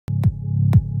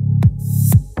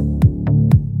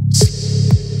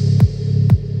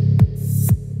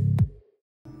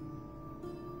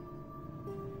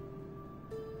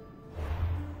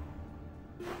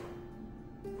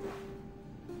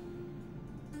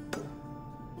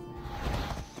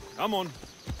Come on.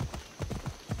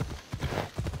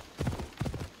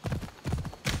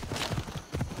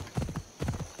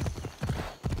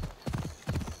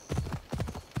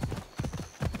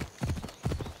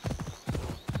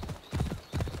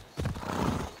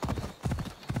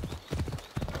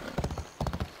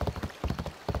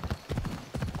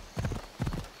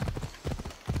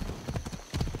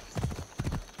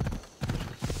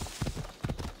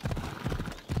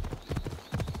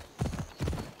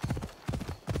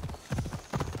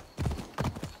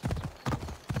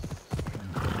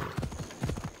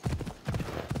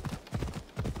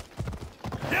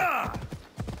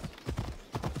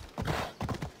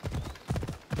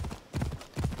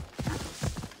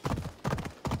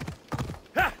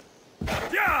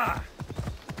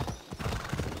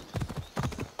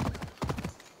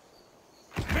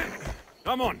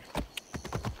 Come on.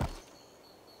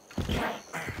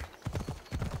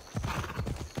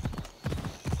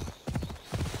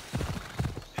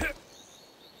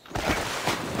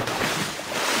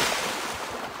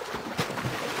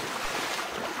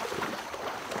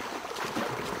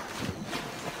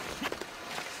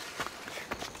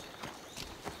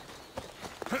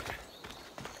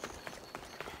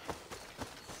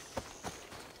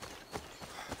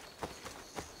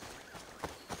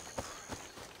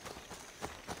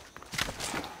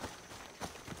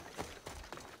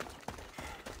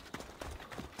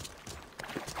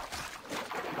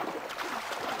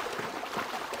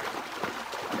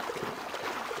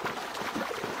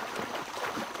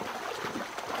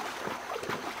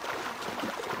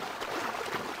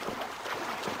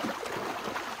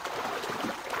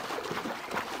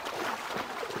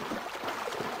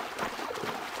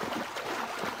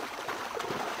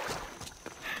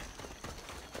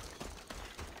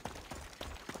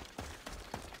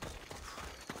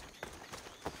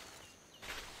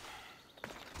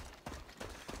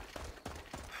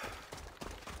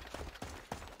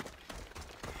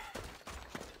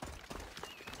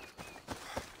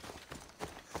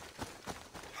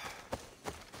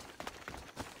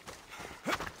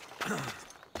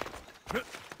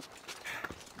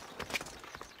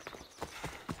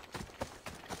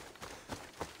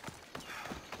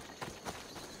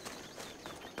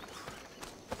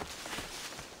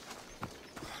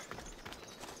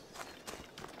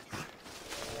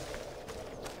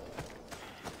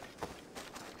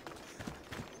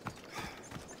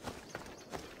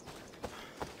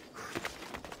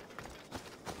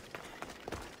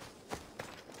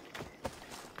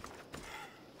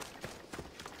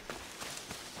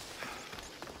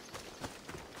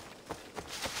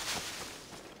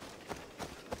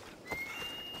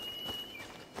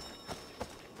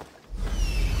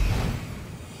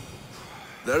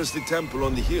 There's the temple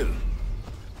on the hill.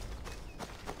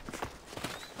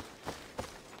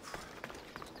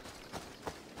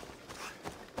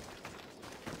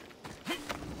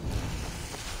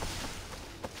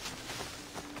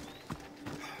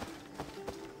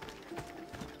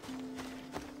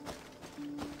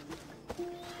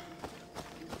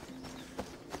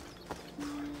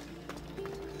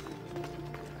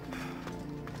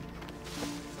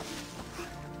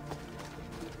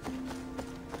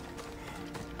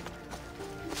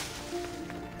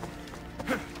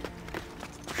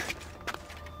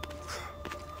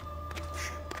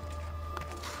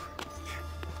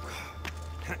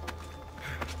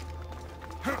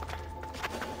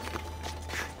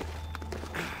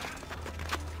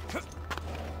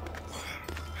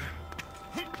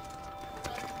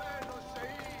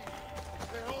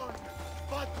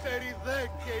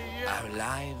 Our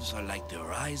lives are like the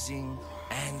rising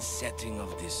and setting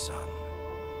of the sun.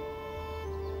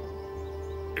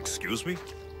 Excuse me?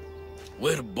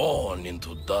 We're born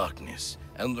into darkness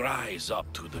and rise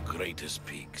up to the greatest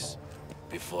peaks,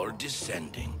 before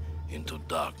descending into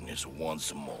darkness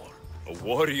once more. A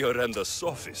warrior and a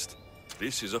sophist.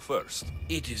 This is a first.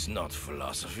 It is not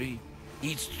philosophy,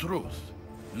 it's truth.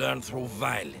 Learned through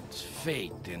violence,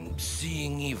 fate, and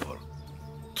seeing evil.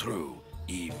 True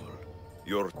evil.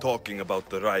 You're talking about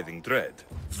the writhing dread.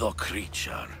 The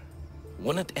creature.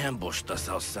 When it ambushed us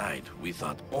outside, we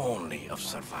thought only of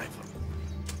survival.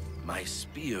 My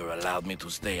spear allowed me to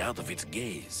stay out of its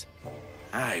gaze.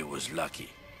 I was lucky.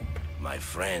 My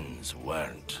friends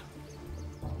weren't.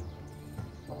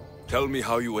 Tell me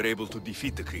how you were able to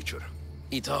defeat the creature.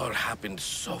 It all happened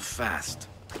so fast.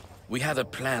 We had a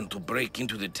plan to break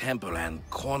into the temple and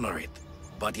corner it,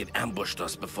 but it ambushed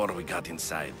us before we got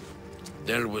inside.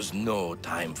 There was no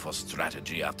time for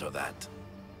strategy after that.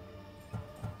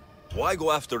 Why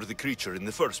go after the creature in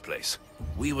the first place?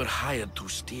 We were hired to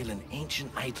steal an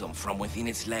ancient item from within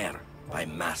its lair by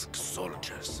masked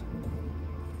soldiers.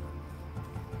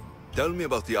 Tell me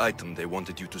about the item they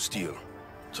wanted you to steal.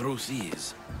 Truth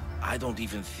is, I don't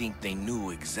even think they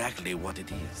knew exactly what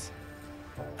it is.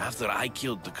 After I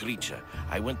killed the creature,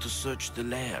 I went to search the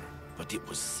lair, but it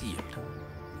was sealed.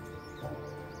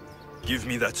 Give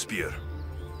me that spear.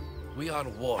 We are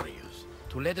warriors.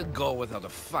 To let it go without a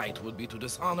fight would be to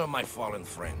dishonor my fallen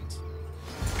friends.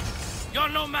 You're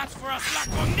no match for us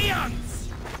Laconians!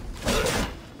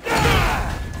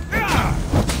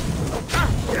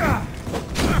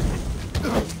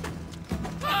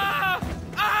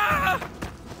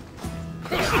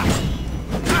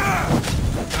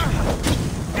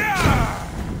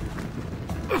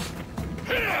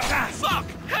 Fuck!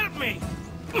 Help me!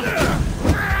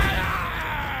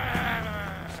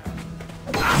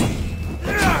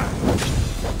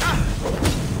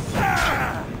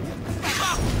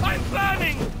 I'm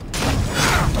burning!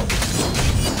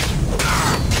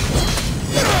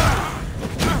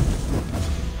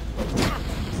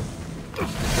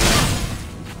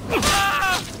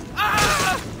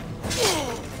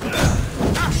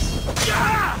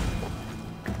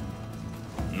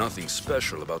 Nothing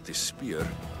special about this spear.